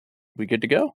We good to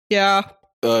go? Yeah.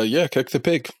 Yeah, kick the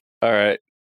pig. All right.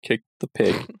 Kick the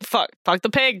pig. Fuck the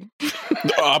pig.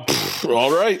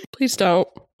 All right. Please don't.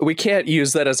 We can't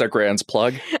use that as our Grand's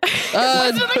plug.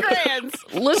 Listen to the Grands.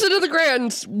 Listen to the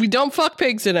Grands. We don't fuck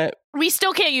pigs in it. We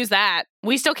still can't use that.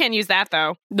 We still can't use that,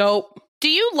 though. Nope. Do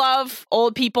you love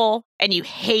old people and you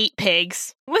hate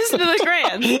pigs? Listen to the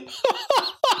Grands.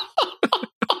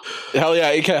 Hell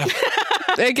yeah, ACAB.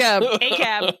 ACAB.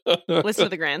 ACAB. Listen to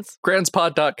the Grands.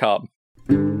 Grandspod.com.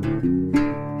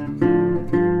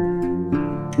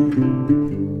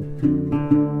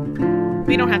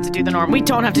 We don't have to do the norm. We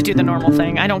don't have to do the normal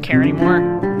thing. I don't care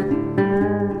anymore.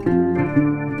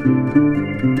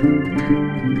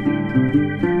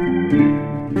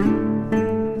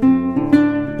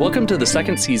 Welcome to the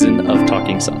second season of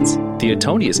Talking Sons, the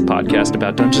Atonyist podcast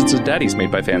about Dungeons & Daddies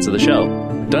made by fans of the show.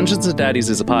 Dungeons & Daddies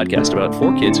is a podcast about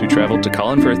 4 kids who traveled to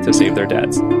Colin Firth to save their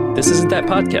dads. This isn't that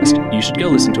podcast. You should go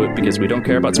listen to it because we don't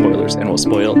care about spoilers and we'll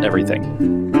spoil everything.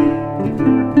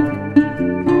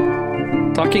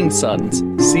 Talking Sons,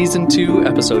 Season 2,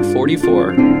 Episode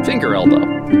 44,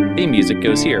 Fingerelbow. Theme music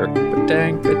goes here.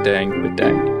 Ba-dang, ba-dang,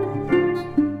 ba-dang.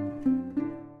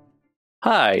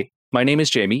 Hi. My name is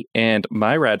Jamie, and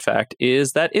my rad fact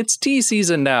is that it's tea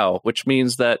season now, which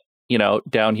means that,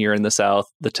 down here in the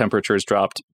South, the temperature's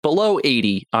dropped below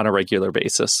 80 on a regular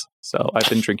basis. So I've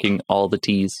been drinking all the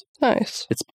teas. Nice.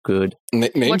 It's good.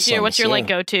 What's your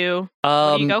go-to?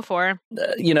 What do you go for?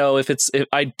 If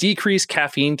I decrease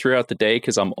caffeine throughout the day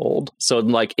because I'm old. So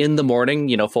like in the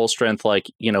morning, full strength,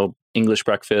 English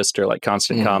breakfast or like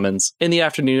constant commons. In the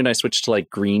afternoon, I switched to like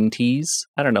green teas.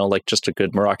 I don't know, like just a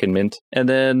good Moroccan mint. And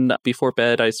then before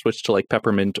bed, I switched to like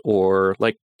peppermint or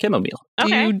like chamomile.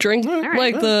 Do you drink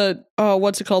the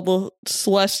what's it called, the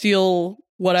celestial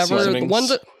whatever? Seasonings.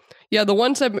 The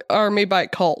ones that are made by a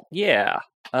cult. Yeah.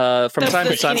 From time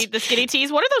to time. The skinny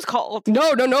teas? What are those called?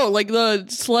 No, like the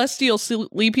celestial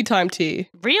sleepy time tea.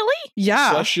 Really?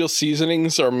 Yeah. Celestial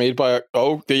seasonings are made by...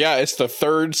 it's the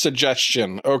third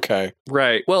suggestion. Okay.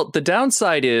 Right. Well, the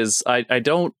downside is I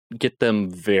don't get them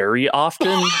very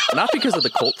often, not because of the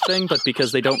cult thing, but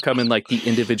because they don't come in like the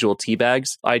individual tea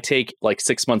bags. I take like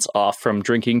 6 months off from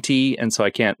drinking tea, and so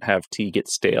I can't have tea get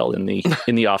stale in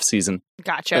the off season.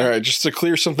 Gotcha. All right, just to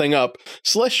clear something up,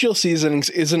 Celestial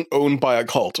Seasonings isn't owned by a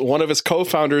cult. One of its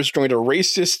co-founders joined a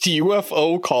racist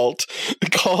UFO cult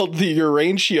called the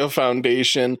Urantia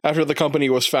Foundation after the company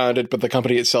was founded, but the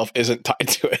company itself isn't tied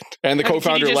to it. And the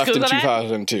co-founder left in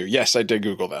 2002. Yes, I did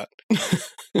Google that.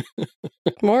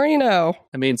 More you know.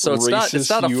 I mean, so it's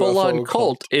not a full-on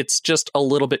cult. It's just a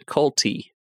little bit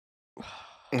culty.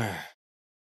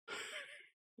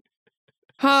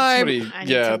 Hi.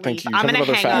 Thank you. I'm going to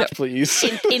another hang fact, up. please.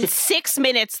 In 6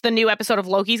 minutes, the new episode of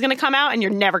Loki is going to come out, and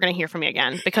you're never going to hear from me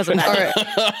again because of that.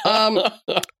 All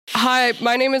right. Hi,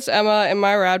 my name is Emma, and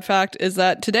my rad fact is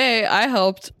that today I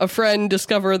helped a friend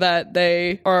discover that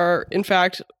they are, in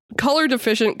fact, color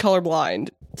deficient,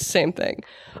 colorblind. Same thing.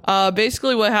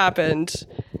 Basically what happened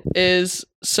is,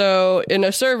 so in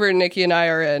a server Nikki and I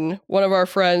are in, one of our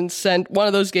friends sent one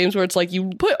of those games where it's like you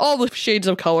put all the shades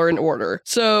of color in order.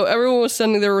 So everyone was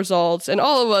sending their results, and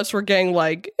all of us were getting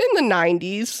like in the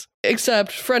 90s,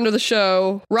 except friend of the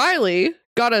show, Riley,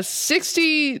 got a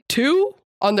 62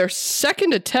 on their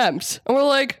second attempt. And we're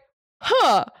like,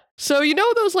 huh. So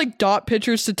those like dot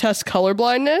pictures to test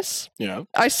colorblindness? Yeah.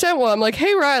 I sent one. I'm like,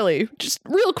 hey, Riley, just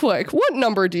real quick, what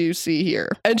number do you see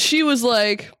here? And she was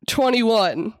like,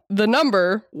 21. The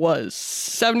number was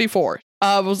 74.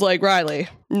 I was like, Riley,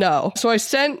 no. So I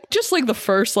sent just like the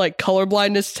first like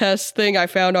colorblindness test thing I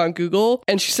found on Google.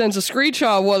 And she sends a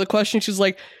screenshot of one of the questions. She's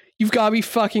like, you've got to be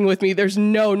fucking with me. There's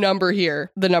no number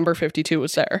here. The number 52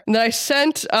 was there. And then I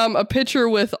sent a picture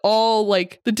with all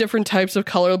like the different types of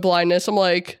color blindness. I'm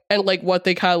like, and like what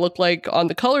they kind of look like on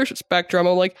the color spectrum.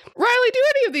 I'm like, Riley, do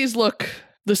any of these look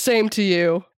the same to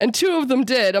you? And 2 of them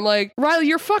did. I'm like, Riley,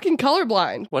 you're fucking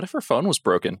colorblind. What if her phone was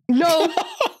broken? No,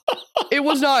 it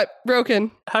was not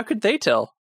broken. How could they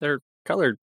tell? They're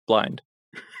colorblind.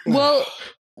 Well,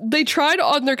 they tried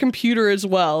on their computer as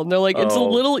well, and they're like, it's a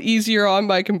little easier on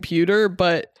my computer,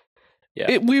 but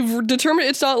we've determined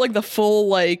it's not like the full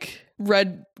like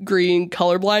red-green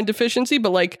colorblind deficiency,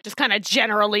 but like just kind of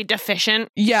generally deficient.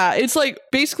 Yeah, it's like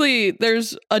basically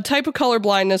there's a type of color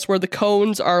blindness where the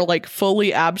cones are like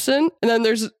fully absent, and then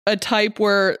there's a type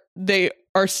where they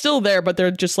are still there, but they're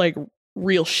just like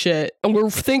real shit. And we're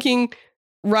thinking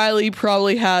Riley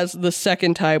probably has the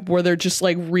second type where they're just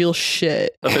like real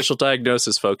shit. Official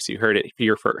diagnosis, folks. You heard it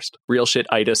here first. Real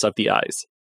shit-itis of the eyes.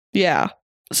 Yeah.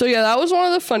 So yeah, that was one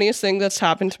of the funniest things that's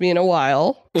happened to me in a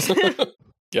while.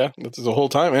 Yeah, that's the whole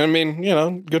time. And I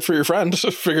mean, good for your friend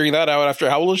figuring that out after,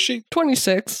 how old is she?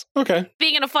 26. Okay.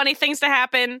 Speaking of funny things to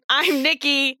happen, I'm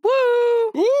Nikki.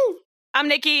 Woo! Woo! I'm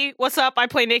Nikki. What's up? I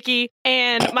play Nikki.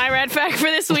 And my red fact for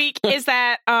this week is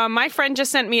that my friend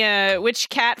just sent me a which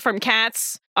cat from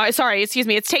Cats. It's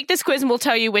Take This Quiz and we'll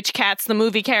tell you which Cats the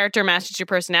movie character matches your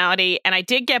personality. And I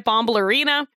did get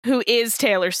Bombalurina, who is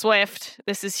Taylor Swift.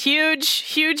 This is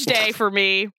huge day for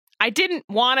me. I didn't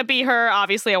want to be her.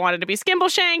 Obviously, I wanted to be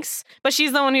Skimbleshanks, but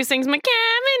she's the one who sings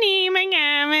McCavity,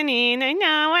 I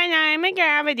know I'm a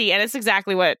gravity. And it's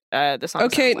exactly what the song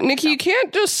Okay, sounds like, Nikki, you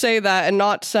can't just say that and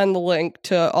not send the link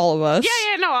to all of us.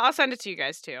 Yeah, no, I'll send it to you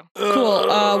guys too.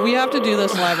 Cool. We have to do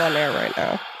this live on air right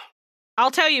now. I'll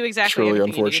tell you exactly Truly everything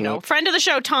unfortunate. you need to know. Friend of the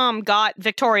show, Tom, got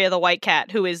Victoria the white cat,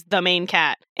 who is the main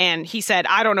cat, and he said,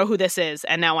 I don't know who this is,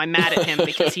 and now I'm mad at him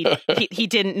because he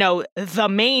didn't know the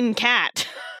main cat.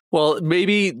 Well,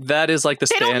 maybe that is like the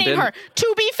They stand-in. don't name her.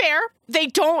 To be fair, they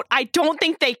don't. I don't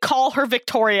think they call her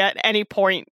Victoria at any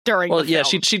point during the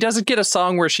film. She doesn't get a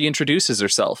song where she introduces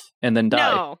herself and then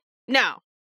die. No.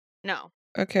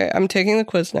 Okay, I'm taking the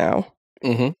quiz now.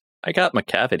 Mm-hmm. I got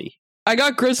McCavity. I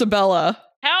got Grisabella.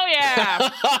 Hell yeah.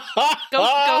 Go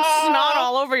snot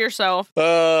all over yourself.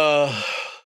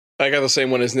 I got the same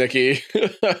one as Nikki.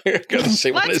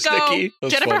 Let's go.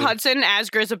 Jennifer Hudson as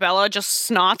Grisabella just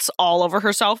snots all over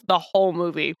herself the whole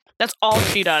movie. That's all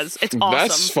she does. It's awesome.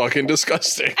 That's fucking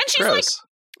disgusting. And she's Gross.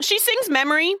 she sings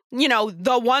Memory,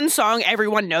 the one song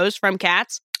everyone knows from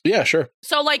Cats. Yeah, sure.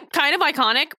 So, kind of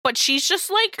iconic, but she's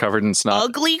just, covered in snot.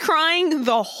 ugly crying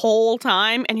the whole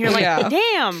time. And you're like,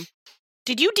 damn,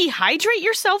 did you dehydrate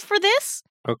yourself for this?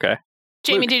 Okay.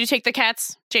 Jamie, Luke. did you take the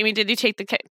cats? Jamie, did you take the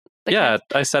cat? Yeah,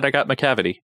 I said I got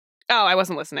McCavity. Oh, I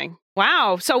wasn't listening.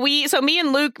 Wow. So me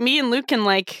and Luke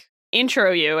can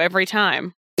intro you every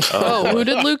time. Oh, who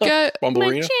did Luke get?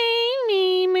 Bumblerina?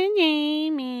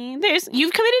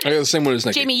 You've committed. I got the same one as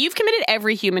Nikki. Jamie, you've committed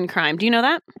every human crime. Do you know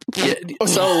that? Yeah,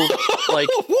 so,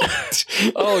 What?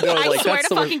 oh no, I swear that's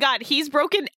to fucking God, he's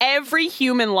broken every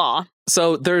human law.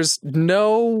 So there's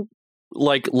no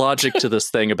logic to this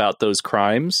thing about those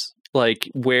crimes,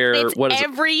 where It's what is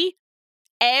every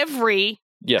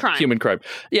crime. Human crime,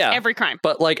 every crime.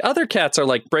 But other cats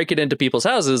are breaking into people's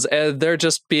houses and they're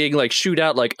just being shoot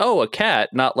out a cat,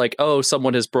 not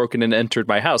someone has broken and entered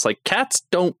my house. Cats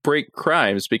don't break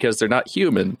crimes because they're not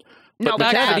human. No,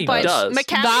 but McCavity does.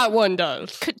 That one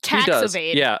does. Tax he does.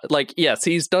 evade. Yeah, yes,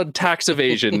 he's done tax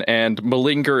evasion and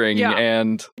malingering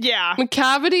and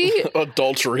McCavity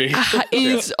Adultery.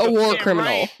 is a war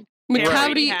criminal. Right.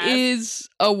 McCavity Right, is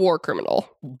a war criminal.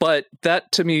 But that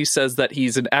to me says that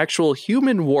he's an actual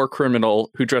human war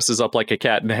criminal who dresses up like a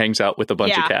cat and hangs out with a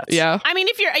bunch of cats. Yeah. I mean,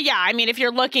 if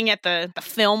you're looking at the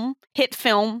hit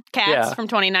film Cats from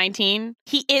 2019,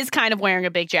 he is kind of wearing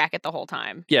a big jacket the whole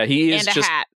time. Yeah, he is and a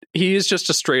hat. He is just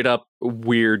a straight up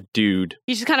weird dude.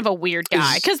 He's just kind of a weird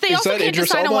guy because they also can't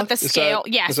decide on what the scale.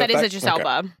 Yes, that is Idris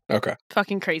Elba. Okay.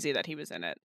 Fucking crazy that he was in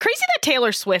it. Crazy that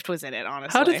Taylor Swift was in it.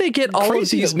 Honestly, How did they get all of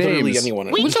these names? Anyone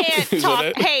in We it. can't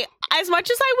talk. Hey, as much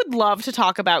as I would love to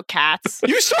talk about Cats,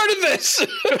 You started this.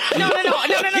 No. And I'm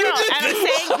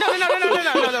saying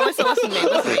no. Listen to me.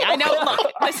 I know. Look,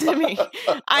 listen to me.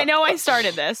 I know I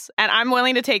started this, and I'm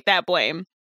willing to take that blame.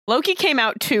 Loki came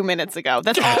out 2 minutes ago.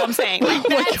 That's all I'm saying.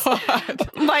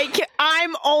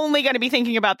 I'm only going to be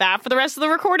thinking about that for the rest of the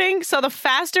recording. So the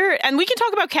faster, and we can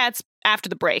talk about Cats after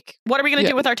the break. What are we going to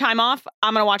do with our time off?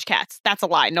 I'm going to watch Cats. That's a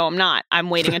lie. No, I'm not. I'm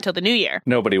waiting until the new year.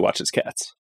 Nobody watches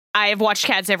Cats. I have watched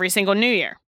Cats every single new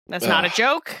year. That's not a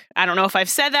joke. I don't know if I've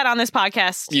said that on this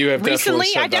podcast You have recently. definitely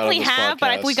said I definitely that on this have,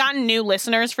 but podcast. we gotten new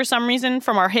listeners for some reason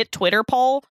from our hit Twitter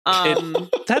poll.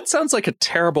 That sounds like a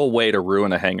terrible way to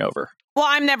ruin a hangover. Well,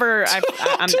 I don't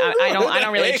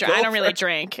really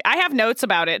drink. I have notes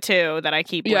about it too that I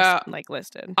keep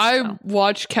listed. I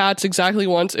watched Cats exactly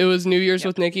once. It was New Year's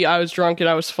with Nikki. I was drunk and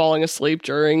I was falling asleep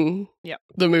during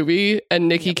the movie, and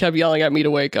Nikki kept yelling at me to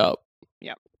wake up.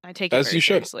 Yep, I take it very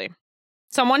seriously.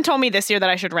 Someone told me this year that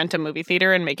I should rent a movie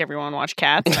theater and make everyone watch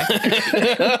Cats. That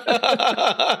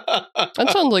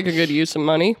sounds like a good use of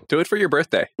money. Do it for your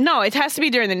birthday. No, it has to be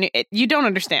during the new. You don't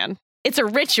understand. It's a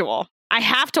ritual. I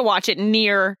have to watch it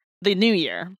near the new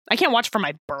year. I can't watch for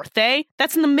my birthday.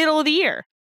 That's in the middle of the year.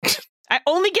 I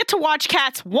only get to watch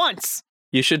Cats once.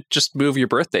 You should just move your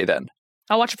birthday then.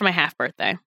 I'll watch it for my half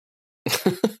birthday.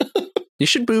 You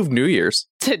should move New Year's.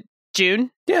 To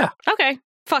June? Yeah. Okay.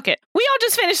 Fuck it. We all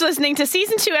just finished listening to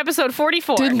season 2, episode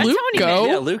 44. Did Luke go?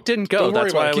 Yeah, Luke didn't go. Don't worry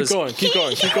That's why about it. I was. Keep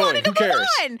going. He wanted to move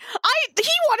on. He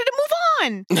wanted to move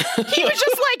on? He was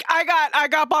just like, I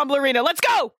got Bomblerina. Let's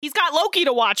go. He's got Loki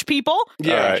to watch, people.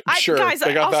 Yeah, sure. Guys,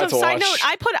 they got also that to side watch. note,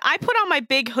 I put on my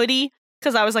big hoodie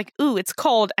because I was like, ooh, it's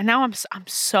cold, and now I'm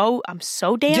so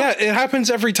damp. Yeah, it happens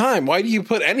every time. Why do you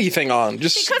put anything on?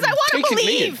 Just because I want take to it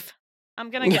naked. believe. I'm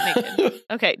gonna get naked.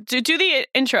 Okay, do the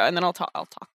intro and then I'll talk.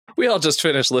 We all just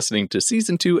finished listening to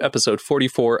Season 2, Episode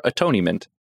 44, Atonyment.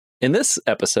 In this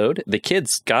episode, the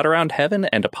kids got around heaven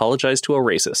and apologized to a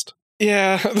racist.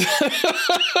 Yeah.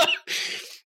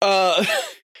 I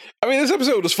mean, this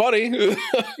episode was funny.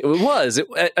 It was.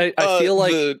 I feel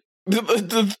like...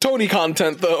 The Tony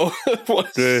content, though,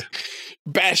 was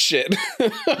bash shit.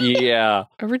 Yeah.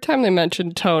 Every time they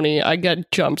mention Tony, I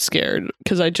get jump scared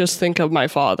because I just think of my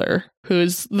father,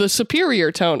 who's the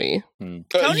superior Tony.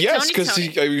 Yes, because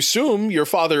I assume your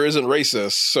father isn't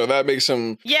racist, so that makes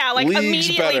him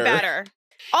immediately better.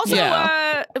 Also,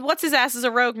 Yeah. what's his ass is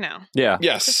a rogue now. Yeah.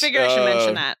 Yes. I figure I should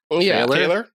mention that.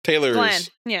 Yeah. Taylor's Glenn.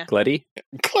 Yeah. Gleddy?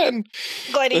 Glenn.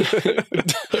 Glady.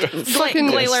 Fucking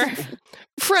Glaler.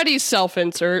 Freddy's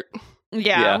self-insert.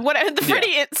 Yeah. The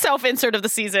Freddy self-insert of the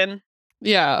season.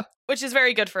 Yeah. Which is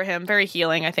very good for him. Very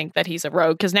healing, I think, that he's a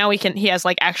rogue. Because now he has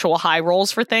like actual high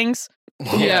rolls for things.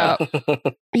 Yeah.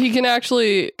 He can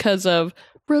actually, because of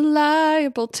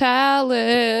reliable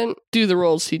talent, do the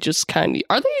roles he just kind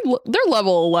of... They're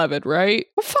level 11, right?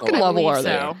 What fucking level are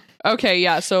they? Okay,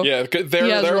 yeah, so... Yeah,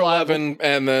 they're 11,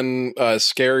 and then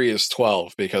Scary is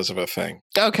 12 because of a thing.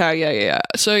 Okay, yeah.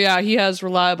 So, yeah, he has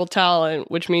reliable talent,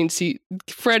 which means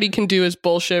Freddy can do his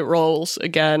bullshit roles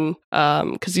again,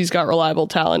 because he's got reliable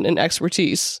talent and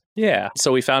expertise. Yeah.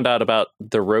 So we found out about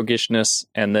the roguishness,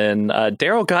 and then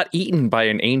Daryl got eaten by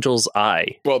an angel's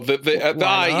eye. Well, the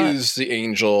eye is the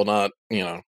angel, not,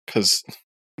 because...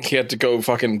 He had to go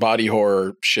fucking body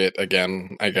horror shit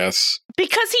again, I guess.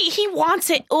 Because he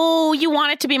wants it. Oh, you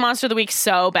want it to be Monster of the Week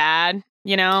so bad,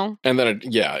 And then,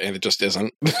 and it just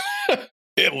isn't.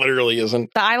 It literally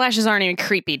isn't. The eyelashes aren't even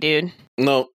creepy, dude.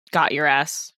 No. Got your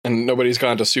ass. And nobody's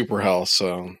gone to super hell,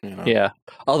 so, Yeah.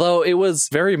 Although it was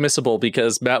very missable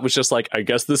because Matt was just like, I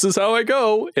guess this is how I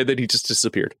go. And then he just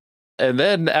disappeared. And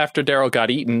then after Daryl got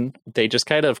eaten, they just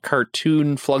kind of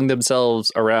cartoon flung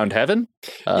themselves around heaven.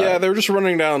 Yeah, they were just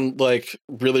running down like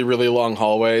really, really long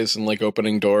hallways and like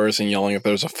opening doors and yelling if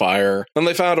there's a fire. Then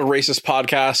they found a racist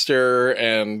podcaster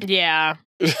and... Yeah.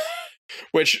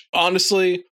 Which,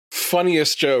 honestly,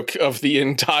 funniest joke of the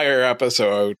entire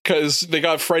episode. Because they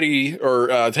got Freddy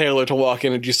or Taylor to walk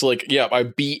in and just like, I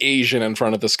be Asian in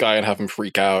front of this guy and have him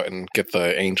freak out and get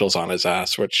the angels on his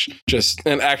ass. Which, just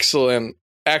an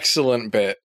excellent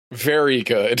bit. Very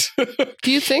good.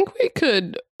 Do you think we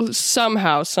could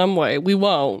somehow, some way, we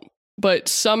won't, but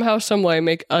somehow, some way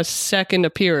make a second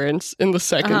appearance in the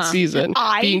second season?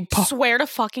 I swear to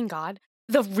fucking God,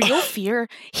 the real fear,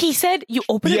 he said you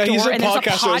open a door and there's a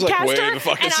podcaster. I was like, wait a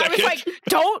fucking second. I was like,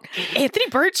 don't, Anthony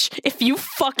Birch, if you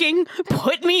fucking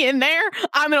put me in there,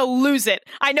 I'm going to lose it.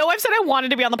 I know I've said I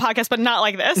wanted to be on the podcast, but not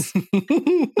like this.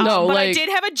 No, but I did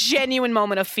have a genuine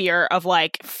moment of fear of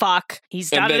like, fuck, he's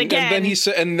done it again.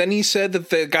 And then he said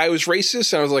that the guy was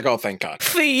racist, and I was like, oh, thank God.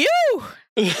 For you!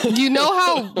 You know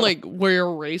how, like, we're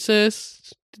racist?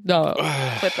 No.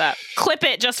 Clip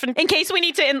it just in case we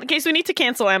need to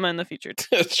cancel Emma in the future.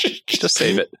 Just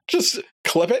save it. Just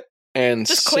clip it and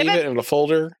save it in a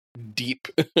folder deep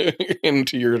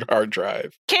into your hard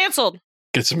drive. Canceled.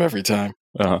 Gets them every time.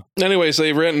 Uh-huh. Anyways,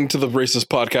 they ran into the racist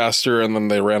podcaster and then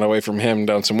they ran away from him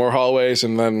down some more hallways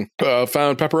and then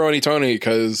found Pepperoni Tony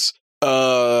because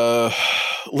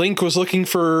Link was looking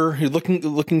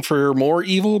for more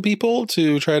evil people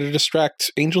to try to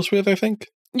distract angels with, I think.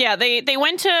 Yeah, they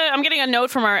went to... I'm getting a note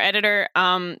from our editor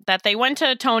that they went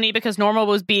to Tony because Normal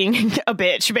was being a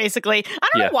bitch, basically. I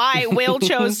don't know why Will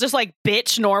chose just, like,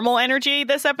 bitch Normal energy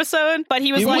this episode, but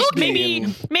he was like,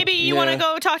 maybe you want to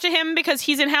go talk to him because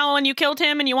he's in hell and you killed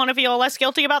him and you want to feel less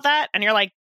guilty about that? And you're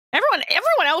like, everyone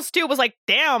else, too, was like,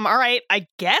 damn, all right, I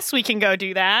guess we can go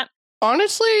do that.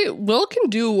 Honestly, Will can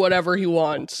do whatever he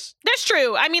wants. That's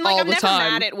true. I mean, like, I'm never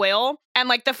mad at Will. And,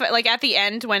 like, at the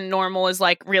end when Normal is,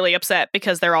 like, really upset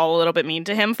because they're all a little bit mean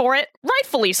to him for it,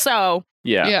 rightfully so.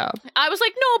 Yeah. I was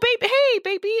like, no, baby, hey,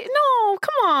 baby, no,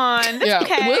 come on. That's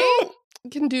okay. Will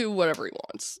can do whatever he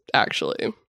wants,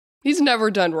 actually. He's never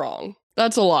done wrong.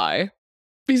 That's a lie.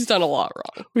 He's done a lot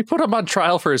wrong. We put him on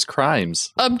trial for his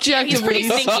crimes. Objectively,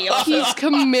 he's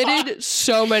committed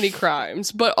so many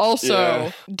crimes, but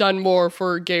also done more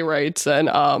for gay rights than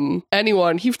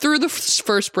anyone. He threw the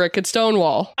first brick at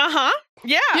Stonewall. Uh-huh.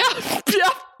 Yeah.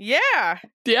 Yeah.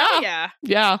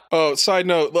 Yeah. Oh, side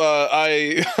note,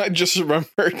 I just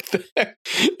remembered that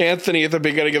Anthony at the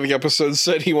beginning of the episode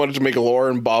said he wanted to make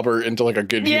Lauren Bobber into like a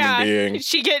good human being.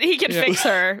 He could fix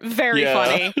her. Very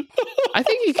funny. I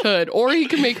think he could, or he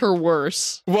could make her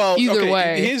worse. Well, either okay,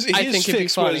 way, his I think it'd be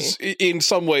fix funny. was in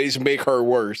some ways make her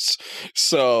worse.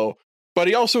 So, but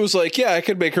he also was like, yeah, I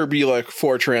could make her be like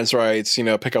for trans rights,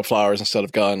 pick up flowers instead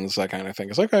of guns, that kind of thing.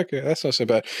 It's like, okay, that's not so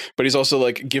bad. But he's also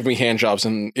like, give me hand jobs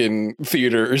in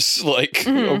theaters. Like,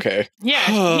 okay. Yeah,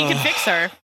 he can fix her.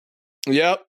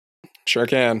 Yep, sure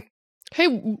can. Hey,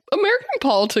 American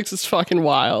politics is fucking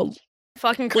wild.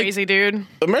 Fucking crazy, dude.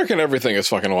 American everything is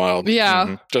fucking wild.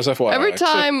 Yeah. Just FYI.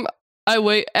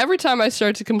 Every time I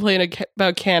start to complain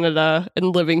about Canada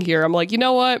and living here, I'm like, you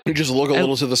know what? You just look a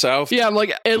little to the south. Yeah, I'm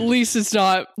like, at least it's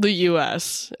not the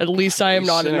U.S. At least I am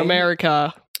not in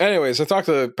America. Anyways, I talked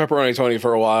to Pepperoni Tony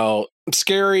for a while.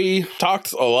 Scary,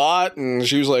 talked a lot, and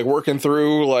she was like working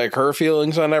through like her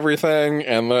feelings on everything,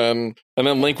 and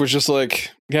then Link was just like,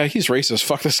 yeah, he's racist,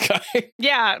 fuck this guy.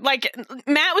 Yeah, like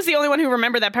Matt was the only one who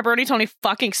remembered that Pepperoni Tony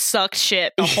fucking sucks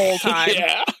shit the whole time.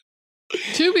 Yeah.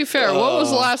 To be fair, what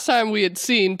was the last time we had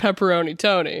seen Pepperoni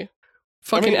Tony?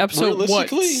 Fucking episode, what,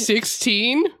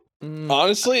 16?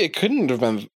 Honestly, it couldn't have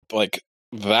been like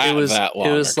that long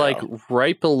It was ago. like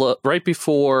right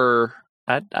before,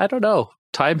 I don't know.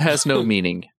 Time has no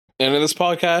meaning. And in this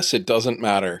podcast, it doesn't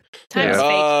matter. Time is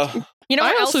fake. You know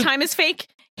what else time is fake?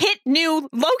 Hit new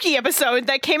Loki episode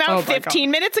that came out 15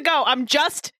 minutes ago. I'm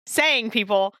just saying,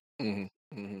 people.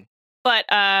 But,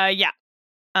 yeah.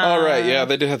 All right, yeah,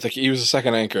 they did have to. He was a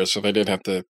second anchor, so they did have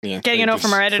to. Yeah, getting a note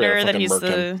from our editor that he's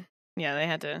the. Yeah, they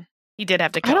had to. He did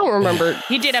have to. I don't remember.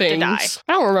 He did have to die.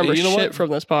 I don't remember shit from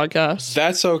this podcast.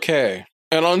 That's okay.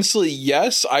 And honestly,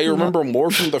 yes, I remember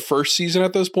more from the first season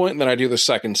at this point than I do the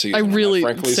second season. I really, that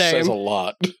frankly, says a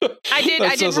lot. I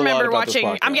did remember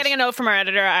watching. I'm getting a note from our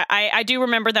editor. I do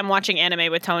remember them watching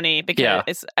anime with Tony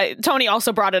because Tony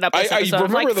also brought it up. This episode. I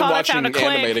remember them watching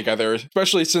anime together,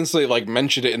 especially since they like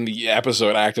mentioned it in the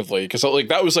episode actively, because like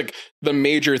that was like the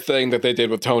major thing that they did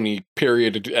with Tony.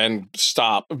 Period and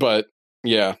stop. But.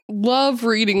 Yeah. Love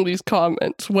reading these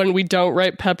comments when we don't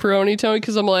write Pepperoni Tony,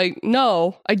 because I'm like,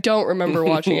 no, I don't remember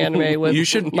watching anime with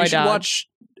my dad.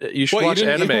 You should watch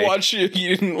anime. You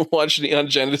didn't watch Neon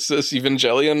Genesis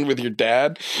Evangelion with your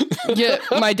dad? Yeah,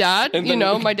 my dad,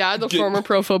 my dad, the former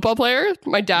pro football player,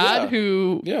 my dad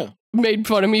who made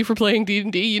fun of me for playing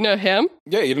D&D, you know him?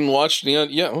 Yeah, you didn't watch Neon,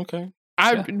 okay.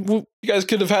 You guys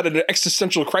could have had an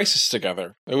existential crisis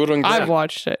together. It would have been great. I've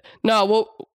watched it. No, well,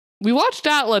 we watched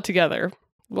Atla together.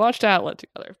 But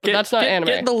that's not anime.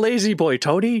 Get in the lazy boy,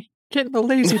 Tony. Get in the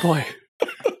lazy boy.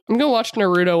 I'm gonna watch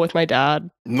Naruto with my dad.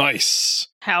 Nice.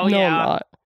 Hell yeah. No, I'm not.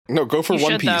 No, go for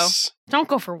One Piece. Don't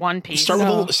go for One Piece.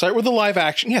 Start with the live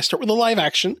action. Yeah, start with the live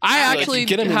action. I actually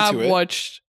have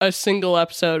watched a single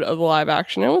episode of the live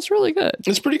action. It was really good.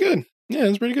 It's pretty good. Yeah,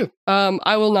 it's pretty good.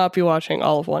 I will not be watching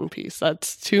all of One Piece.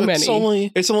 That's too many.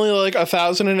 It's only like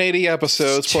 1,080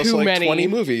 episodes plus like 20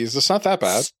 movies. It's not that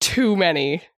bad. It's too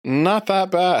many. Not that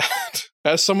bad.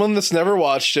 As someone that's never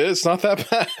watched it, it's not that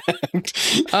bad.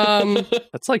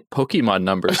 That's like Pokemon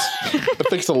numbers. I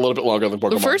think it's a little bit longer than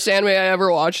Pokemon. The first anime I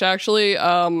ever watched actually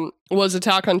was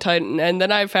Attack on Titan, and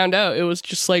then I found out it was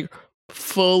just like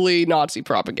fully Nazi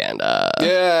propaganda.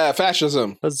 Yeah,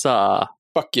 fascism. Huzzah.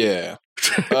 Fuck yeah.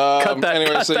 Cut that,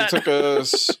 anyway, cut so that. You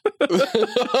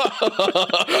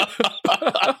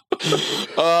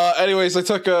took anyways, I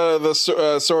took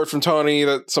the sword from Tony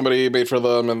that somebody made for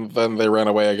them, and then they ran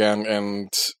away again and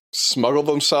smuggled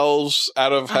themselves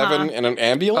out of heaven in an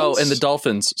ambulance. Oh, and the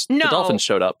dolphins. No. The dolphins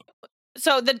showed up.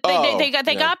 So they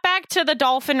got back to the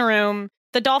dolphin room.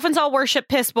 The dolphins all worship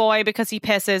Piss Boy because he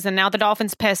pisses, and now the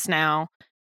dolphins piss now.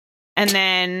 And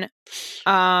then,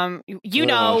 we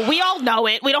all know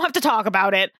it. We don't have to talk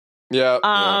about it. Yeah.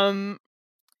 And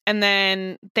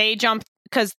then they jump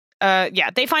because,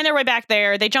 they find their way back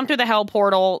there. They jump through the hell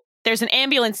portal. There's an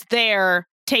ambulance there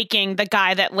taking the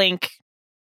guy that Link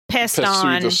pissed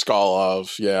on. Through the skull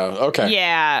of. Yeah. Okay.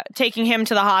 Yeah, taking him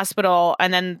to the hospital.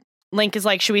 And then Link is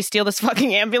like, "Should we steal this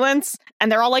fucking ambulance?" And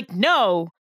they're all like, "No."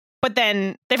 But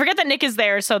then they forget that Nick is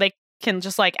there, so they can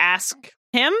just like ask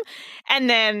him. And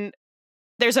then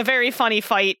there's a very funny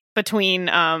fight between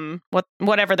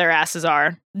whatever their asses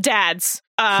are, dads,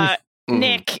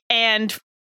 Nick and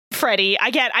Freddy.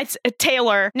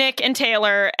 Nick and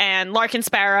Taylor and Larkin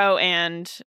Sparrow and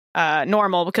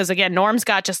Normal, because again, Norm's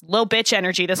got just little bitch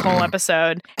energy this whole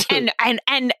episode. and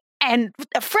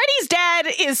Freddy's dad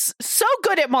is so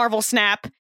good at Marvel Snap.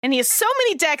 and he has so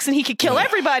many decks and he could kill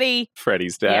everybody.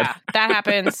 Freddy's dad. Yeah, that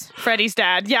happens. Freddy's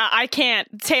dad. Yeah, I can't.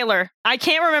 Taylor. I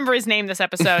can't remember his name this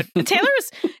episode. Taylor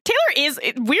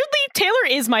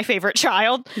is my favorite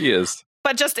child. He is.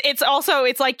 But just,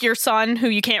 it's like your son who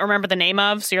you can't remember the name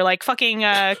of. So you're like, fucking,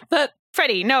 that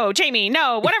Freddie, no, Jamie,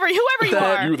 no, whoever you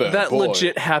are. That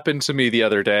legit happened to me the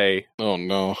other day. Oh,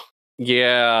 no.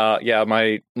 Yeah.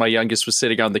 My youngest was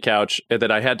sitting on the couch, and then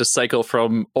I had to cycle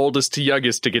from oldest to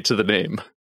youngest to get to the name.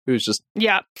 It was just...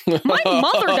 Yeah. My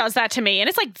mother does that to me, and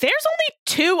it's like, there's only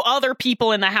 2 other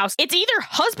people in the house. It's either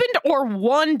husband or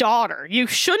one daughter. You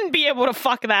shouldn't be able to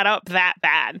fuck that up that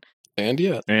bad. And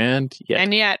yet.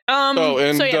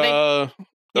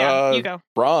 You go.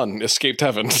 Ron escaped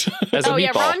heaven. As a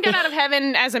meatball. Ron got out of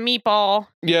heaven as a meatball.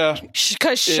 Yeah.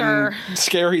 Because sure.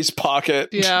 Scary's pocket.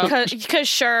 Yeah. Because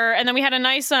sure. And then we had a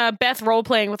nice Beth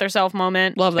role-playing with herself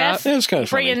moment. Love that. Beth It was kind of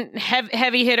funny. bringing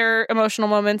heavy hitter emotional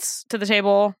moments to the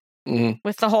table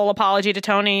with the whole apology to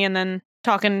Tony and then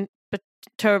talking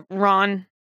to Ron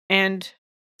and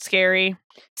Scary.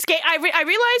 I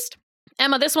realized...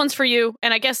 Emma, this one's for you,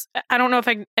 and I guess, I don't know if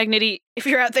Agnity, if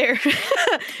you're out there,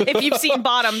 if you've seen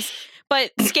Bottoms, but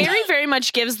Scary very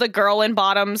much gives the girl in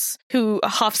Bottoms who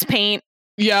huffs paint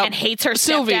and hates her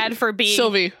stepdad for being...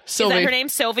 Sylvie. Is that her name,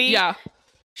 Sylvie? Yeah.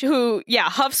 Who,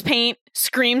 huffs paint,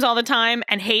 screams all the time,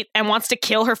 and wants to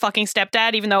kill her fucking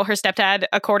stepdad, even though her stepdad,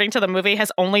 according to the movie,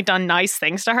 has only done nice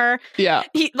things to her. Yeah.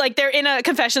 They're in a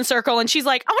confession circle, and she's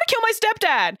like, I want to kill my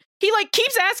stepdad. He,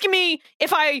 keeps asking me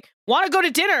if I want to go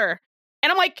to dinner. And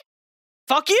I'm like,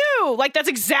 fuck you. That's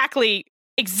exactly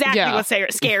what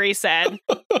Scary said.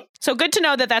 So good to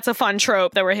know that that's a fun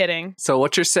trope that we're hitting. So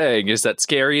what you're saying is that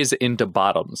Scary is into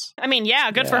Bottoms. I mean,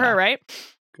 good for her, right?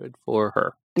 Good for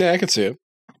her. Yeah, I can see it.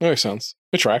 That makes sense.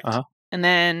 It tracked. Uh-huh. And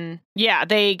then,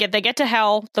 they get to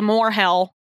hell, the more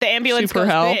hell. The ambulance Super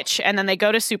goes hell. bitch, and then they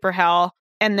go to super hell.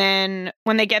 And then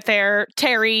when they get there,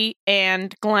 Terry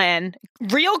and Glenn,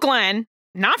 real Glenn,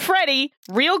 not Freddy,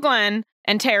 real Glenn,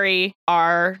 and Terry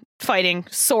are fighting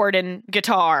sword and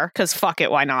guitar, because fuck it,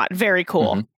 why not? Very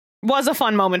cool. Mm-hmm. Was a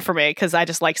fun moment for me, because I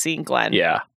just like seeing Glenn.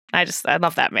 Yeah. I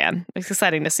love that man. It's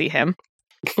exciting to see him.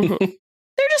 They're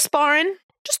just sparring.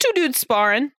 Just 2 dudes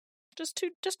sparring. Just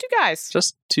two guys.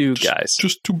 Just 2 guys.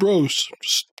 Just 2 bros.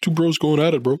 Just 2 bros going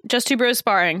at it, bro. Just 2 bros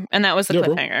sparring. And that was the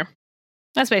cliffhanger. Bro.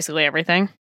 That's basically everything.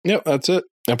 Yep, that's it.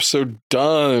 Episode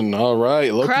done. All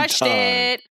right. Loki Crushed time.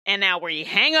 it. And now we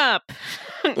hang up.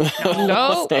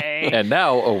 No. And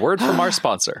now a word from our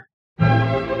sponsor.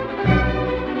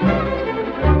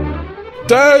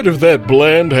 Tired of that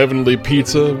bland heavenly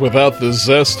pizza without the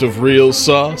zest of real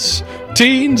sauce?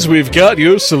 Teens, we've got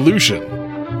your solution.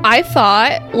 I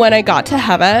thought when I got to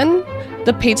heaven,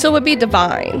 the pizza would be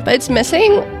divine, but it's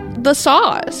missing the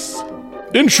sauce.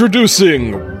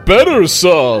 Introducing Better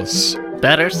Sauce.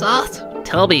 Better sauce?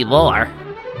 Tell me more.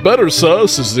 Better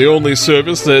Sauce is the only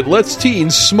service that lets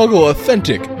teens smuggle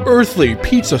authentic, earthly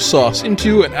pizza sauce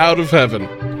into and out of heaven.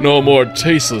 No more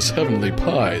tasteless heavenly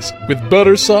pies. With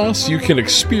Better Sauce, you can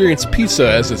experience pizza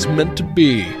as it's meant to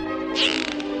be.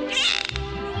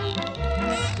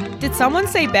 Did someone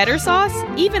say better sauce?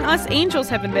 Even us angels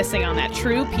have been missing on that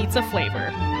true pizza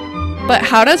flavor. But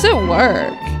how does it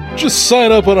work? Just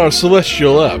sign up on our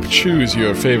Celestial app, choose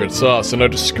your favorite sauce, and our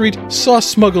discreet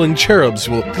sauce-smuggling cherubs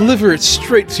will deliver it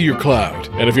straight to your cloud.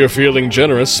 And if you're feeling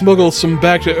generous, smuggle some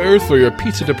back to Earth for your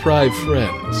pizza-deprived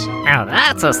friends. Now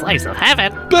that's a slice of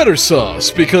heaven. Better Sauce,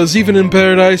 because even in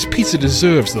paradise, pizza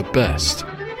deserves the best.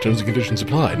 Terms and conditions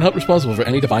apply. Not responsible for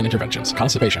any divine interventions.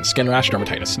 Constipation, skin rash,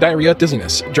 dermatitis, diarrhea,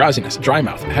 dizziness, drowsiness, dry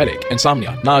mouth, headache,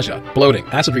 insomnia, nausea, bloating,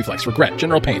 acid reflux, regret,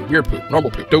 general pain, weird poop,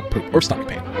 normal poop, dope poop, or stomach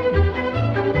pain.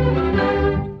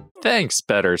 Thanks,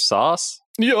 Better Sauce.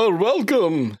 You're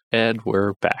welcome. And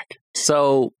we're back.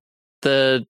 So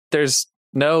there's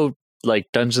no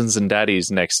Dungeons and Daddies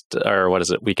next, or what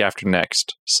is it, week after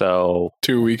next. So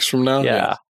 2 weeks from now.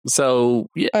 Yeah. So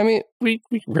yeah, I mean,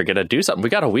 we're gonna do something. We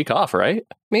got a week off, right?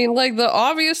 The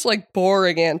obvious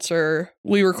boring answer.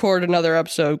 We record another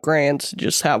episode. Grants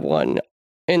just have one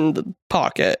in the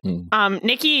pocket.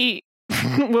 Nikki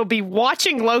will be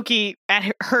watching Loki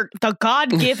at the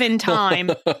God-given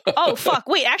time. Oh fuck!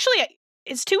 Wait, actually,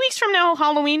 is 2 weeks from now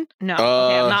Halloween? No,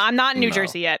 okay, I'm not in New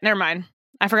Jersey yet. Never mind.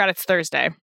 I forgot it's Thursday.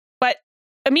 But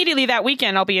immediately that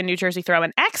weekend, I'll be in New Jersey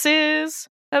throwing axes.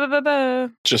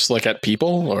 Just at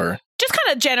people, or just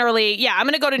kind of generally, yeah. I'm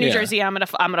gonna go to New Jersey. I'm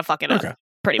gonna fuck it up,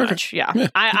 pretty much. Yeah,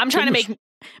 I'm trying to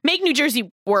make New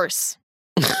Jersey worse.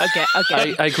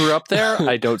 Okay. I grew up there.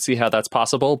 I don't see how that's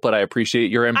possible, but I appreciate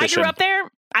your ambition. I grew up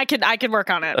there. I could work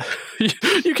on it.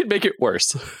 You can make it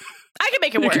worse. I can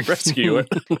make it You worse. can rescue it.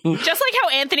 Just like how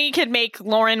Anthony could make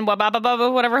Lauren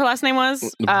whatever her last name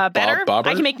was better. Bobber?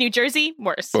 I can make New Jersey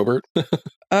worse. Bobert.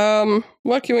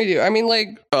 What can we do? I mean, like,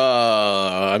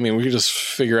 we could just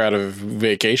figure out a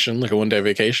vacation, like a 1-day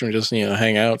vacation. We just,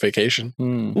 hang out, vacation.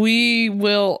 we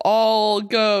will all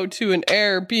go to an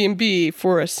Airbnb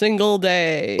for a single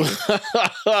day.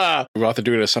 We'll have to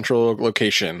do it at a central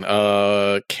location.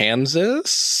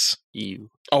 Kansas? Ew.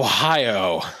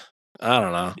 Ohio. I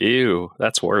don't know. Ew,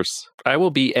 that's worse. I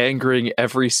will be angering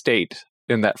every state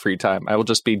in that free time. I will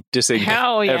just be dissing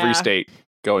Hell yeah. every state,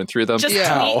 going through them.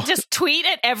 Just tweet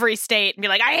at every state and be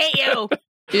like, I hate you.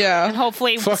 Yeah. And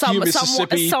hopefully Fuck you,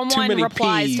 Mississippi. Too someone many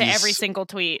replies to Ps. every single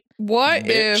tweet. What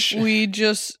Bitch. if we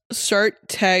just start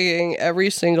tagging every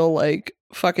single, like,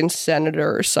 fucking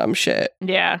senator or some shit?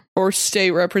 Yeah. Or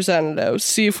state representatives.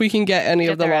 See if we can get any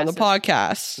Get of them their on the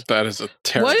podcast. That is a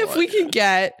terrible What if we idea. can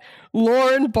get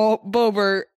Lauren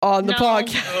Bobert on the No.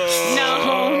 podcast?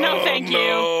 No, thank you.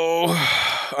 No.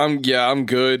 I'm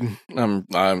good.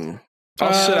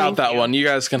 I'll sit out that one. You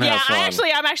guys can Yeah, have fun.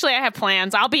 I have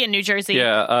plans. I'll be in New Jersey.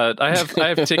 Yeah, I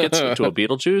have tickets to a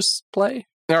Beetlejuice play.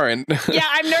 All right. Yeah,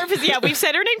 I'm nervous. Yeah, we've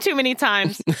said her name too many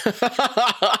times.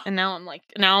 And now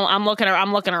I'm looking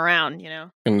around,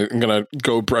 I'm gonna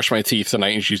go brush my teeth tonight,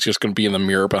 and she's just gonna be in the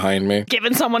mirror behind me.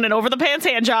 giving someone an over the pants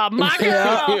hand job. My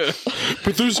girl. Yeah.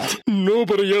 But there's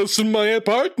nobody else in my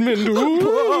apartment.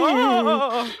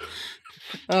 Ooh.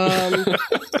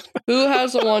 Who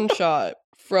has a one shot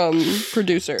from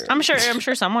producer? I'm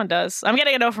sure someone does. I'm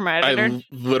getting a note from my editor. I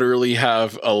literally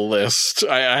have a list.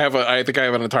 I think I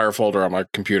have an entire folder on my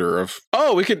computer of.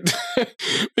 Oh, we could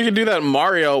do that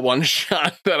Mario one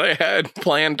shot that I had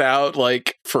planned out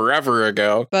like forever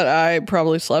ago. That I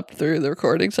probably slept through the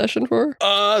recording session for.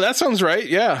 That sounds right.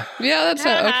 Yeah, Yeah, that's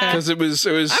okay. because it was. I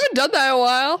haven't done that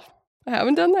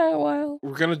in a while.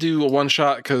 We're gonna do a one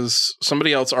shot because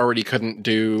somebody else already couldn't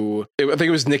do. I think it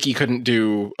was Nikki couldn't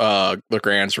do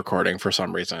LeGrand's recording for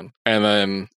some reason, and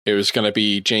then it was gonna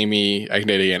be Jamie,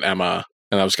 Agnity, and Emma,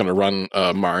 and I was gonna run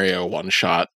a Mario one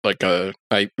shot,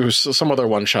 it was some other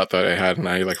one shot that I had, and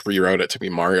I like rewrote it to be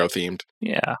Mario themed.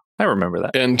 Yeah, I remember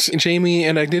that. And Jamie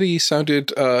and Agnity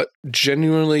sounded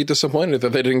genuinely disappointed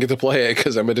that they didn't get to play it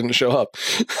because Emma didn't show up.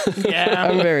 Yeah.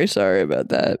 I'm very sorry about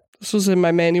that. This was in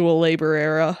my manual labor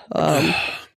era.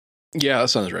 Yeah, that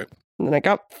sounds right. And then I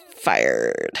got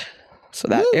fired. So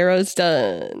that era is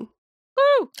done.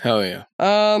 Woo! Hell yeah.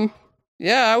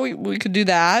 Yeah, we could do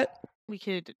that. We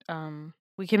could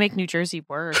make New Jersey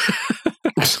worse.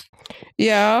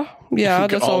 Yeah, We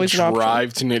could that's all always an option.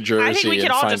 drive to New Jersey I think we could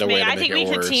and all find just a way make. to I make think it we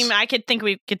could worse. team. I think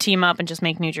we could team up and just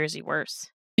make New Jersey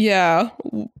worse. Yeah,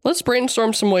 let's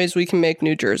brainstorm some ways we can make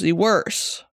New Jersey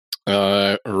worse.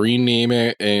 Rename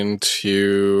it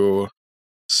into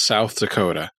South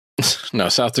Dakota. No,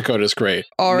 South Dakota is great.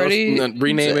 Already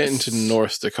rename it exists. into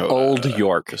North Dakota. Old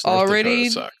York. 'Cause North Already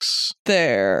Dakota sucks.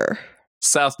 There.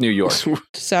 South New York.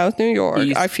 South New York.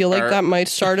 East- I feel like that might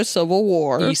start a civil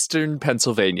war. Eastern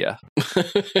Pennsylvania.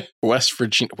 West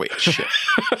Virginia. Wait, shit.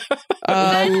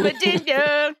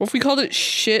 Virginia. What if we called it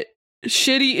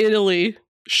shitty Italy?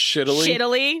 Shittily.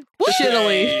 Shittily.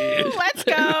 Shittily. Woo! Let's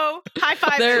go. High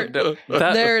five. There.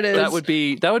 There it is.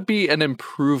 That would be an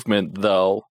improvement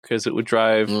though, because it would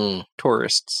drive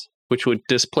tourists, which would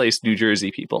displace New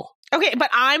Jersey people. Okay, but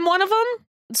I'm one of them,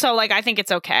 so I think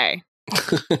it's okay.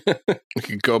 We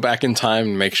could go back in time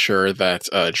and make sure that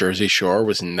Jersey Shore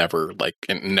was never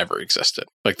it never existed.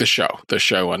 Like the show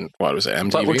on what was it,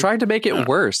 MTV? But we're trying to make it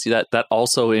worse. That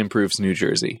also improves New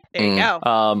Jersey. There you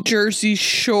go. Jersey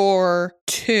Shore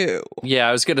 2. Yeah,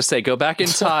 I was gonna say go back in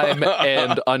time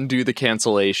and undo the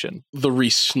cancellation. The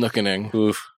re-snookening.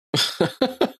 Oof.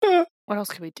 What else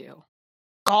could we do?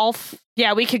 Golf.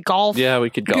 Yeah, we could golf. Yeah, we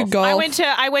could golf. Golf. I went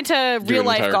to real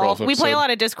life entire golf. golf We play a episode. lot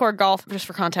of Discord golf, just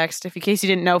for context, in case you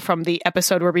didn't know from the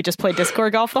episode where we just played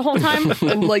Discord golf the whole time.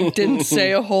 And didn't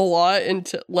say a whole lot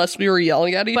unless we were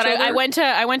yelling at each But other.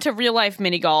 I went to real life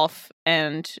mini golf,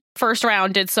 and first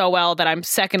round did so well that I'm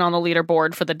second on the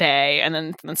leaderboard for the day, and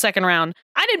then the second round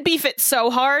I didn't beef it so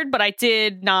hard, but I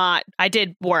did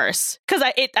worse because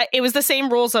it was the same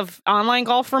rules of online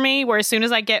golf for me, where as soon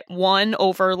as I get one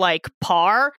over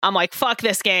par, I'm like, fuck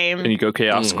this game. And you go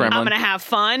chaos gremlin. I'm gonna have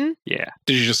fun. Yeah.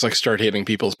 Did you just start hitting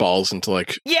people's balls into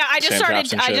Yeah, I just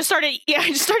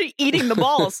started eating the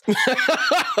balls.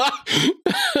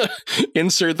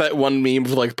 insert that one meme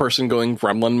of person going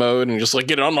gremlin mode and just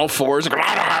get on all fours doors.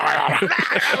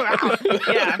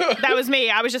 Yeah, that was me.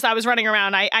 I was running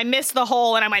around. I missed the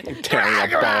hole and I went, and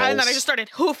then I just started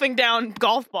hoofing down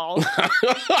golf balls.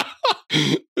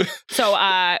 So,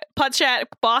 Putt Chat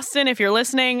Boston, if you're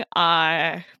listening,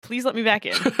 please let me back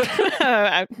in.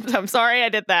 I'm sorry I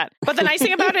did that. But the nice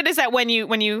thing about it is that when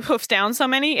you hoof down so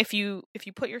many, if you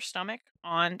put your stomach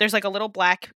on, there's like a little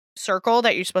black circle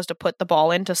that you're supposed to put the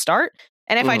ball in to start.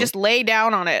 And if I just lay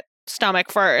down on it,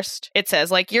 stomach first, it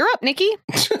says like, "You're up, Nikki."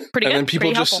 Pretty good. And then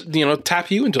people just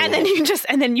tap you into and then you just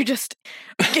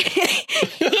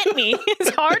hit me as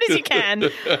hard as you can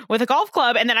with a golf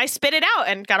club, and then I spit it out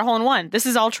and got a hole in one. This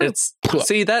is all true.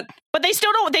 See that, but they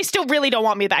still really don't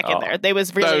want me back in there. They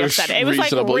was really upsetting. It was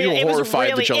like really, you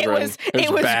horrified the children.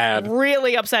 It was bad.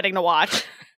 Really upsetting to watch.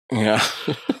 Yeah.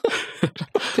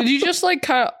 Did you just like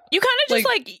kind of? You kind of just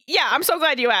like yeah. I'm so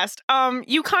glad you asked.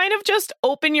 You kind of just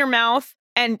open your mouth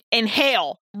and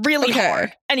inhale really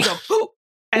hard, and you go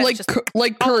and like Kirby.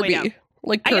 Like Kirby.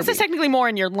 I guess it's technically more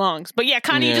in your lungs, but yeah,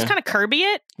 kind of you just kind of Kirby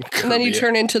it, and then you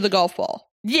turn into the golf ball.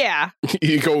 Yeah,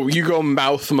 you go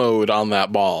mouth mode on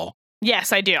that ball.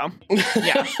 Yes, I do.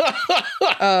 Yeah.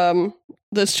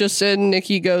 This just in,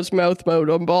 Nikki goes mouth mode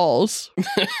on balls.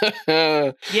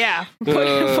 Yeah. Put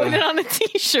it on a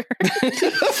t-shirt.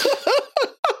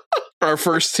 Our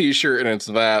first t-shirt, and it's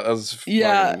that. That's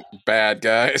fucking bad,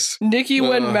 guys. Nikki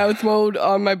went mouth mode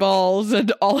on my balls,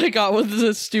 and all I got was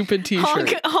this stupid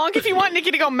t-shirt. Honk if you want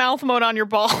Nikki to go mouth mode on your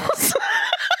balls.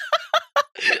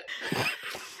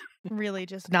 Really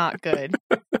just not good.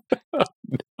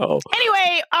 Oh.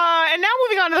 Anyway, and now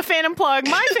moving on to the Phantom Plug.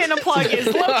 My Phantom Plug is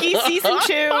Loki Season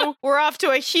 2. We're off to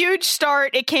a huge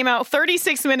start. It came out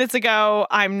 36 minutes ago.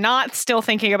 I'm not still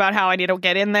thinking about how I need to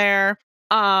get in there.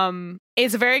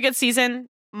 It's a very good season.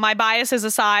 My biases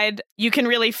aside, you can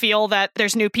really feel that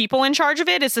there's new people in charge of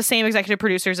it. It's the same executive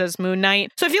producers as Moon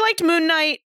Knight. So if you liked Moon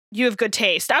Knight, you have good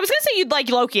taste. I was going to say you'd like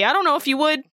Loki. I don't know if you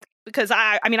would, because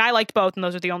I liked both, and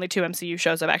those are the only two MCU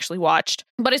shows I've actually watched.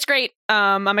 But it's great.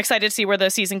 I'm excited to see where the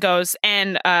season goes.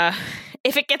 And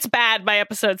if it gets bad by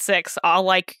episode 6,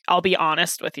 I'll be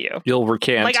honest with you. You'll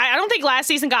recant. Like, I don't think last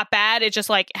season got bad. It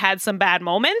just had some bad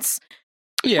moments.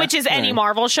 Yeah, which is any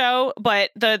Marvel show,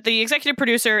 but the executive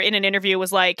producer in an interview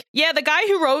was like, yeah, the guy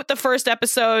who wrote the first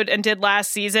episode and did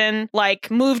last season,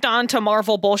 moved on to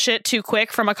Marvel bullshit too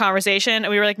quick from a conversation. And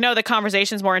we were like, no, the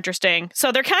conversation's more interesting.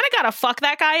 So they're kind of got a fuck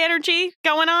that guy energy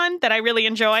going on that I really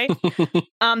enjoy.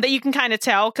 That you can kind of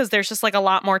tell because there's just a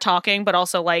lot more talking, but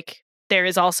also there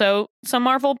is also some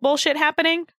Marvel bullshit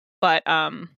happening. But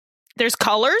there's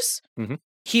colors. Mm-hmm.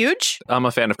 Huge. I'm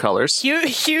a fan of colors.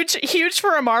 Huge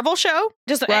for a Marvel show.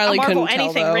 Just Riley a Marvel couldn't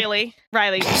anything tell, really.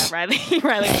 Riley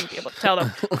wouldn't be able to tell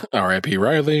them. R.I.P.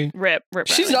 Riley. Rip.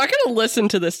 She's not going to listen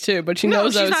to this too, but she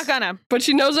knows she's not gonna. But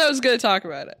she knows I was going to talk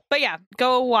about it. But yeah,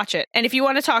 go watch it. And if you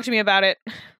want to talk to me about it,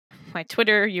 my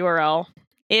Twitter URL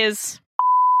is,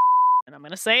 and I'm going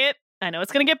to say it. I know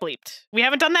it's going to get bleeped. We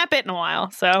haven't done that bit in a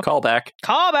while, so call back.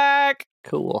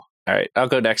 Cool. All right, I'll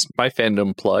go next. My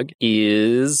fandom plug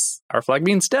is Our Flag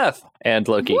Means Death and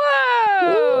Loki.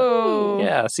 Whoa!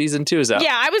 Yeah, season 2 is out.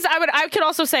 Yeah, I could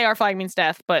also say Our Flag Means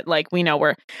Death, but I know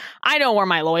where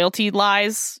my loyalty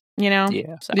lies. Yeah.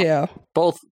 So. Yeah.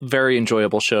 Both very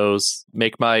enjoyable shows.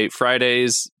 Make my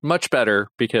Fridays much better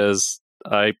because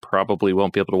I probably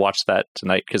won't be able to watch that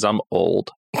tonight because I'm old.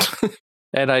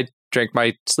 And I drank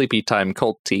my sleepy time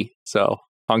cult tea. So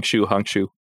hung shu.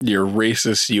 Your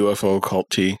racist UFO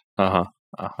cult tea.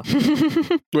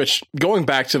 Which, going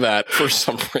back to that for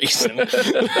some reason,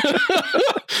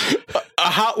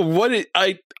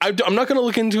 I'm not going to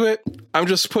look into it. I'm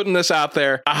just putting this out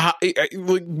there.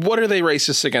 What are they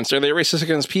racist against? Are they racist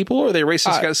against people, or are they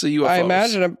racist against the UFOs? I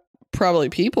imagine probably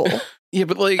people. Yeah,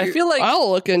 but I feel like I'll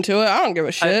look into it. I don't give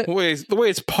a shit. The way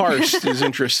it's parsed is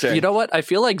interesting. You know what? I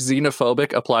feel like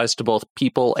xenophobic applies to both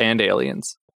people and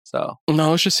aliens. So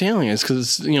no, it's just aliens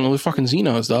because they're fucking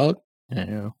xenos, dog.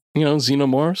 Yeah.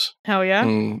 Xenomorphs. Hell yeah.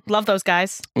 Love those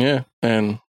guys. Yeah.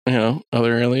 And,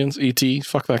 other aliens. E.T.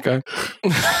 Fuck that guy.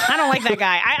 I don't like that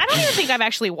guy. I don't even think I've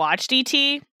actually watched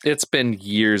E.T. It's been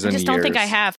years and years. I just don't think I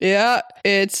have. Yeah.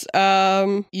 It's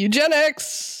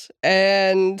eugenics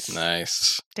and...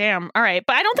 Nice. Damn. All right.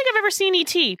 But I don't think I've ever seen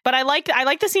E.T. But I like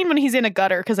the scene when he's in a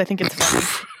gutter because I think it's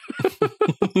funny.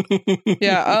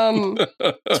 Yeah,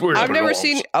 I've never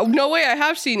seen. No way, I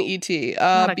have seen E.T.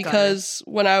 Because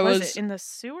when I was it, in the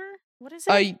sewer, what is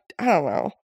it? I don't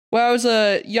know. When I was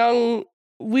a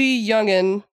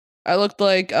youngin, I looked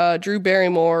like Drew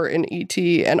Barrymore in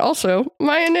E.T. and also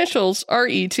my initials are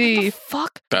E.T.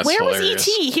 Fuck. That's Where hilarious.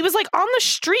 was ET? He was like on the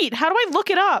street. How do I look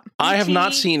it up? I have ET?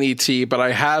 not seen E.T., but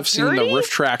I have seen Dirty? the Riff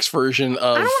Tracks version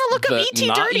of I don't want to look up the ET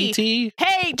not Dirty. E.T.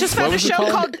 Hey, just What found a was it show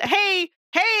called? called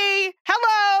Hey,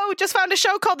 hello. Just found a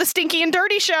show called The Stinky and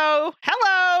Dirty Show.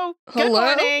 Hello. Good Hello?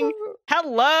 morning.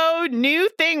 Hello. New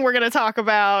thing we're going to talk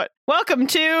about. Welcome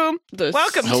to This-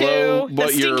 Hello, The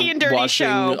what you're Stinky and Dirty watching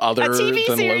Show. other A TV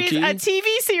than series, Loki? a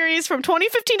TV series from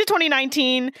 2015 to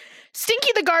 2019. Stinky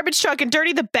the garbage truck and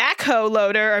Dirty the backhoe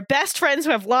loader are best friends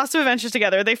who have lots of adventures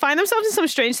together. They find themselves in some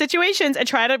strange situations and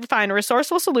try to find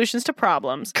resourceful solutions to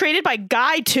problems. Created by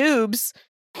Guy Tubes.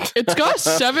 It's got a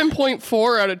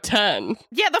 7.4 out of 10.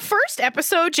 Yeah, the first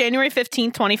episode, January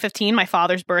 15th, 2015, my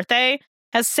father's birthday,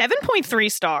 has 7.3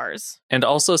 stars. And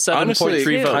also 7.3 Honestly,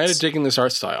 votes. kind of digging this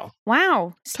art style.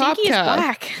 Wow. Top Stinky is cat.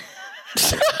 black.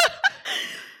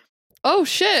 Oh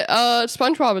shit,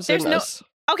 SpongeBob is There's in no- this.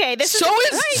 Okay, this So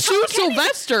is... is Hey, Sue Tom Kenny.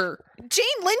 Sylvester. Jane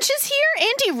Lynch is here.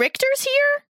 Andy Richter's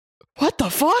here. What the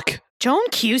fuck? Joan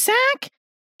Cusack?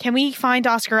 Can we find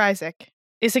Oscar Isaac?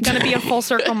 Is it going to be a full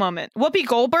circle moment? Whoopi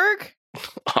Goldberg?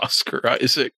 Oscar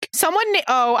Isaac.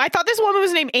 I thought this woman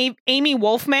was named Amy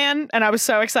Wolfman, and I was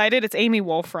so excited. It's Amy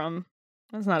Wolfram.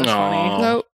 That's not as funny. Aw.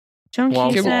 No. Joan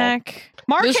Well, Cusack.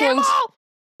 Mark This Hamill! one's-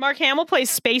 Mark Hamill plays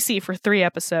Spacey for 3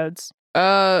 episodes.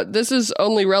 This is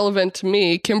only relevant to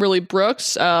me. Kimberly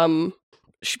Brooks.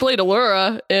 She played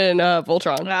Allura in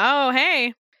Voltron. Oh,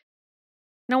 hey.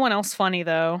 No one else funny,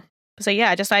 though. So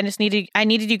yeah, I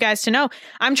needed you guys to know.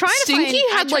 I'm trying to find... Stinky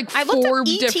had like I looked up 4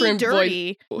 E.T. different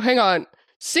Dirty. Hang on.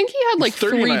 Stinky had like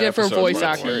 39 3 different episodes, voice by the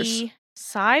way. actors.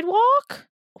 Sidewalk?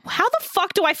 How the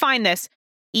fuck do I find this?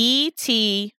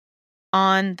 E.T.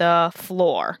 on the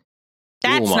floor.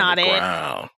 That's Ooh, on not the it.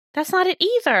 ground. That's not it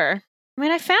either. I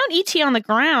mean, I found E.T. on the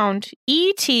ground.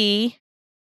 E.T.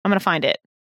 I'm going to find it.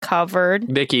 Covered.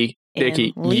 Nikki, in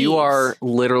you leaves. are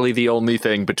literally the only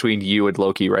thing between you and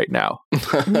Loki right now.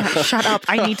 No, shut up.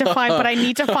 I need to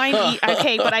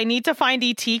find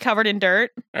E.T. covered in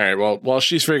dirt. All right, well, while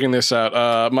she's figuring this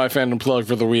out, my fandom plug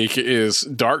for the week is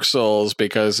Dark Souls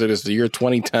because it is the year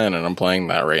 2010 and I'm playing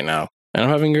that right now. And I'm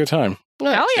having a good time.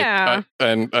 Oh, yeah.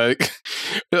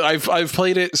 I've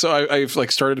played it, so I've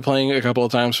like started playing it a couple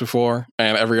of times before,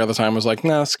 and every other time I was like,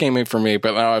 nah, this game ain't for me.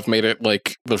 But now I've made it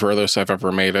like the furthest I've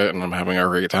ever made it, and I'm having a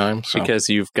great time. So. Because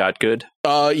you've got good.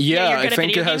 you're Yeah, I good at think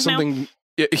video it has games now? something.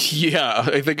 Yeah,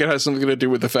 I think it has something to do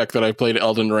with the fact that I played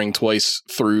Elden Ring twice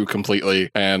through completely,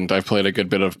 and I've played a good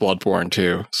bit of Bloodborne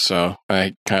too. So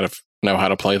I kind of know how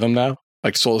to play them now,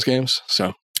 like Souls games.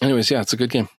 So, anyways, yeah, it's a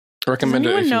good game. I recommend it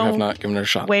anyone if you know have not given it a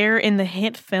shot. Where in the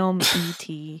hit film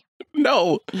E.T.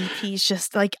 No. E.T.'s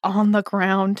just like on the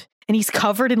ground and he's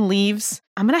covered in leaves.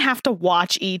 I'm going to have to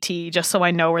watch E.T. just so I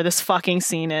know where this fucking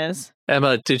scene is.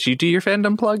 Emma, did you do your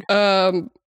fandom plug?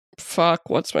 Fuck,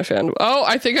 what's my fandom? Oh,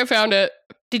 I think I found it.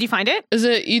 Did you find it? Is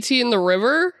it E.T. in the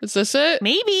river? Is this it?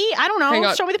 Maybe. I don't Hang know.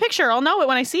 on. Show me the picture. I'll know it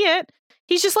when I see it.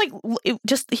 He's just like,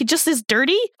 he just is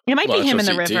dirty. It might Well, be it's him in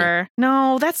the just E.T. river.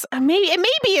 No, that's maybe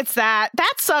it's that.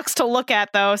 That sucks to look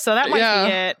at though. So that might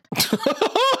be it.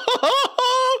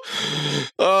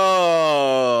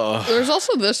 Oh. There's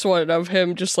also this one of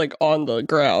him just like on the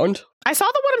ground. I saw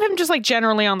the one of him just like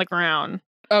generally on the ground.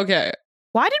 Okay.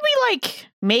 Why did we like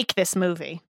make this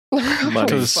movie?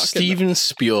 Because Steven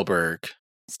Spielberg.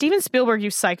 Steven Spielberg, you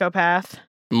psychopath.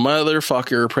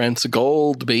 Motherfucker, Prince of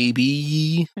Gold,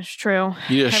 baby. It's true.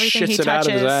 He just Everything shits he it out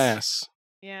of his touches. ass.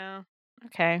 Yeah.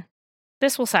 Okay.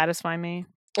 This will satisfy me.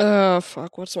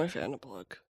 Fuck, what's my fandom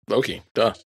plug? Loki,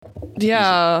 duh.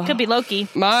 Yeah. Could be Loki.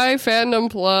 My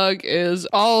fandom plug is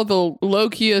all the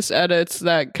Lokiest edits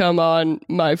that come on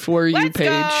my For You Let's page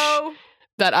go.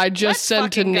 that I just Let's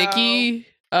sent to fucking go. Nikki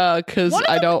because One of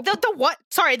I the- don't. The one,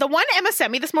 sorry, the one Emma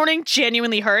sent me this morning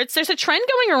genuinely hurts. There's a trend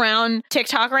going around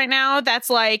TikTok right now that's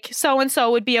like so and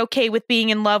so would be okay with being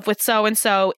in love with so and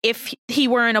so if he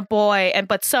weren't a boy,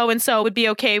 but so and so would be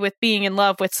okay with being in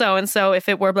love with so and so if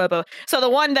it were blah blah. So the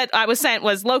one that I was sent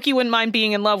was Loki wouldn't mind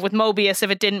being in love with Mobius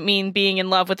if it didn't mean being in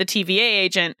love with the TVA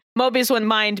agent. Mobius wouldn't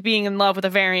mind being in love with a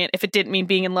variant if it didn't mean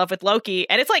being in love with Loki.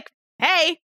 And it's like,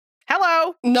 hey.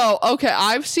 Hello. No, okay,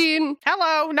 I've seen.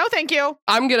 Hello. No, thank you.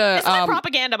 I'm gonna. It's not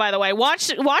propaganda, by the way.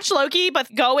 Watch Loki,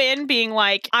 but go in being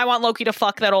like, I want Loki to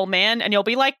fuck that old man, and you'll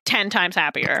be like 10 times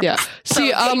happier. Yeah.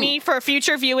 See, So, Amy, for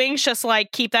future viewings, just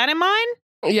like keep that in mind.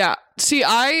 Yeah. See,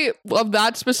 I love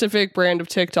that specific brand of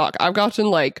TikTok. I've gotten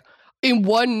like in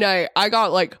one night, I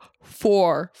got like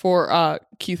 4 for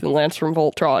Keith and Lance from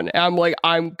Voltron. And I'm like,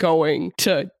 I'm going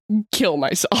to kill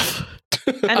myself.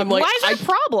 And I'm like, why is that a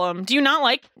problem? Do you not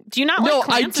like No, like I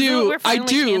Clans? Is do. what we're I finally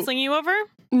do. canceling you over?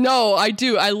 No, I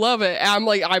do. I love it. I'm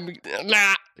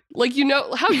nah. Like, you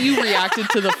know how you reacted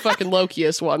to the fucking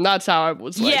Lokiest one. That's how I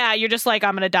was like. Yeah, you're just like,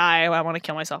 I'm gonna die. I want to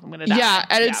kill myself. I'm gonna die. Yeah,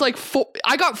 and it's like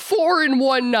I got 4 in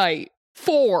one night.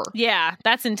 4. Yeah,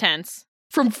 that's intense.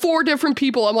 From 4 different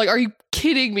people. I'm like, are you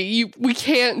kidding me? We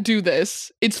can't do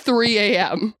this. It's 3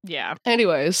 a.m. Yeah.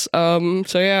 Anyways, so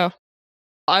yeah.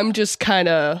 I'm just kind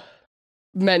of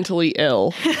mentally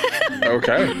ill.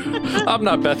 Okay. I'm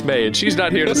not Beth May, and she's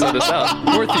not here to send us out.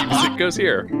 More theme music goes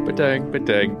here. Ba-dang,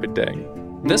 ba-dang, ba-dang.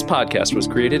 This podcast was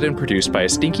created and produced by a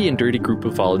stinky and dirty group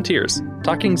of volunteers.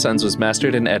 Talking Sons was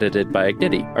mastered and edited by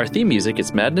Ignity. Our theme music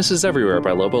is Madness is Everywhere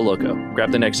by Lobo Loco.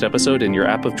 Grab the next episode in your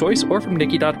app of choice or from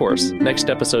Nikki.horse. Next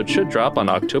episode should drop on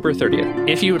October 30th.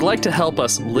 If you would like to help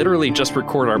us literally just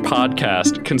record our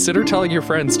podcast, consider telling your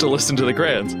friends to listen to the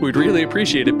Grands. We'd really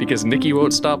appreciate it because Nikki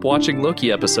won't stop watching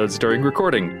Loki episodes during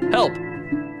recording. Help!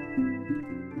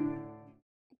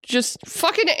 Just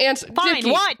fucking answer. Fine.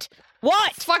 Nikki, What?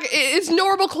 Fuck, it's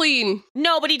normal clean.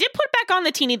 No, but he did put back on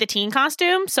the Teeny the Teen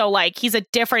costume, so like he's a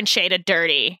different shade of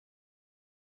dirty.